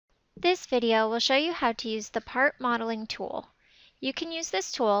This video will show you how to use the part modeling tool. You can use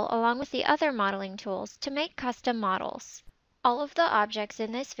this tool along with the other modeling tools to make custom models. All of the objects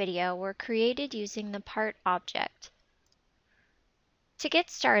in this video were created using the part object. To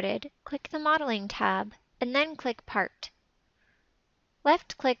get started, click the Modeling tab and then click Part.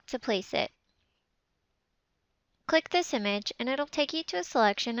 Left-click to place it. Click this image and it'll take you to a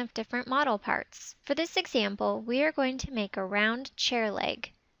selection of different model parts. For this example, we are going to make a round chair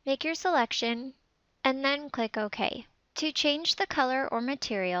leg. Make your selection and then click OK. To change the color or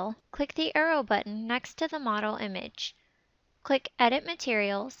material, click the arrow button next to the model image. Click Edit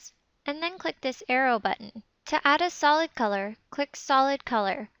Materials and then click this arrow button. To add a solid color, click Solid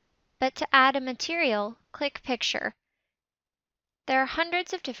Color, but to add a material, click Picture. There are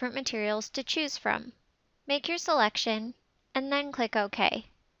hundreds of different materials to choose from. Make your selection and then click OK.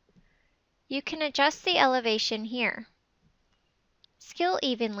 You can adjust the elevation here. Scale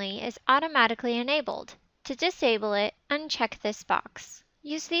Evenly is automatically enabled. To disable it, uncheck this box.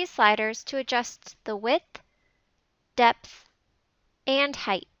 Use these sliders to adjust the width, depth, and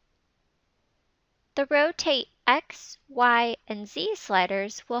height. The Rotate X, Y, and Z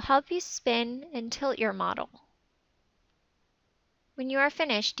sliders will help you spin and tilt your model. When you are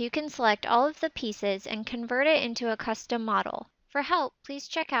finished, you can select all of the pieces and convert it into a custom model. For help, please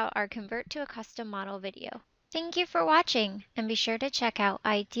check out our Convert to a Custom Model video. Thank you for watching, and be sure to check out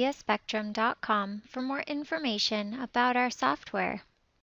ideaspectrum.com for more information about our software.